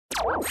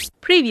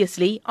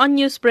Previously on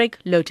Newsbreak,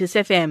 Lotus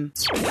FM.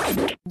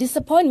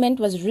 Disappointment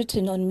was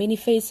written on many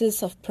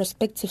faces of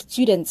prospective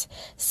students.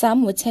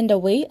 Some were turned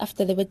away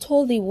after they were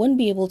told they won't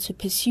be able to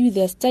pursue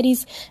their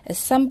studies, as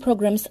some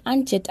programs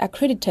aren't yet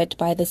accredited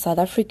by the South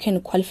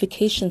African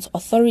Qualifications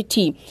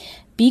Authority.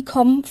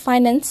 BCom,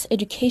 Finance,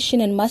 Education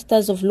and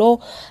Masters of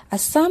Law are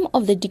some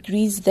of the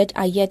degrees that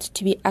are yet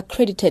to be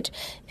accredited.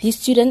 These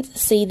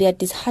students say they are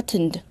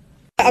disheartened.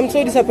 I'm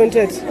so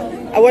disappointed.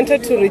 I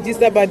wanted to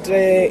register, but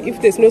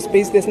if there's no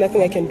space, there's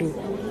nothing I can do.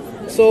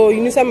 So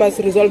UNISA must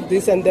resolve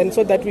this, and then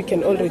so that we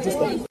can all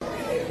register.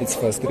 It's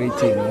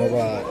frustrating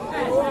over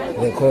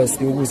the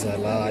cost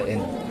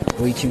and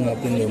waking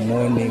up in the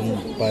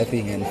morning,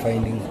 bathing and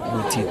finding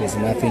there's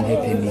nothing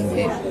happening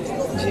here.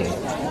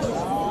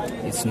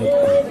 It's not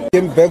good. I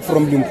came back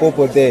from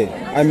Limpopo there.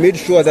 I made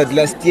sure that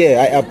last year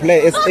I apply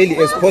as early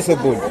as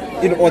possible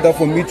in order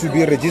for me to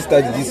be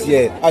registered this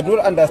year. I don't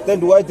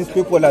understand why these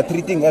people are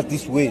treating us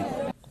this way.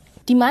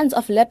 Demands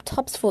of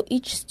laptops for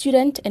each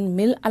student and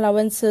meal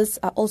allowances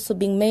are also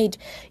being made.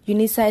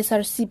 UNISA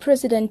SRC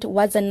President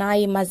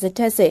Wazanai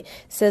Mazetese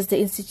says the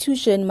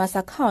institution must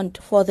account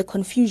for the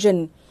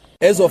confusion.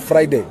 As of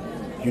Friday,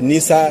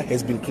 UNISA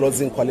has been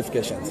closing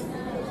qualifications.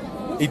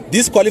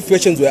 These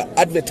qualifications were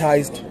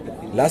advertised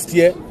last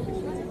year.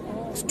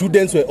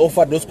 Students were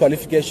offered those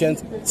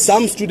qualifications.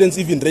 Some students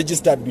even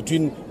registered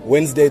between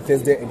Wednesday,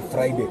 Thursday and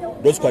Friday,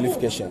 those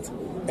qualifications.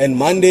 And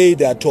Monday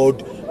they are told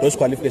those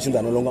qualifications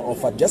are no longer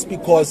offered just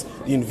because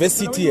the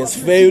university has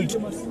failed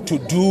to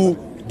do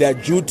their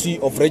duty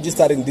of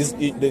registering these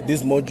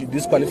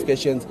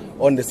qualifications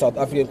on the South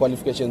African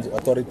Qualifications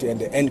Authority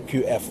and the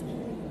NQF.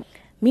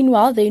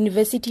 Meanwhile, the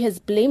university has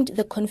blamed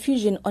the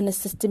confusion on a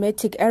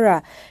systematic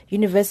error.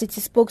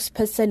 University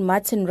spokesperson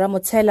Martin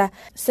Ramotela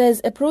says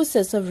a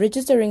process of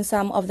registering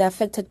some of the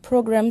affected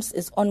programs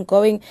is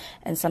ongoing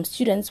and some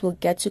students will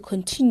get to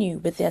continue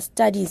with their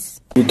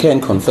studies. We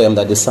can confirm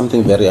that there's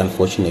something very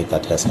unfortunate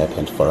that has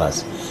happened for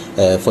us.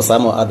 For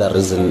some or other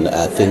reason,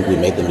 I think we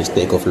made the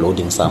mistake of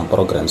loading some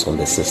programs on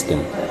the system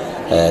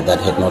that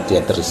had not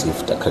yet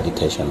received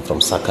accreditation from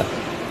SACA.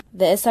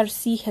 The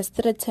SRC has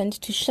threatened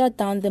to shut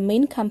down the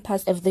main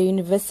campus if the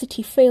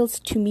university fails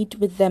to meet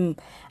with them.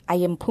 I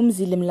am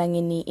Phumzile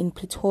Mlangeni in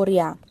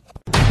Pretoria.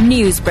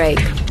 Newsbreak,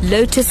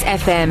 Lotus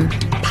FM,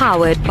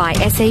 powered by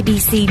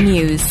SABC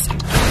News.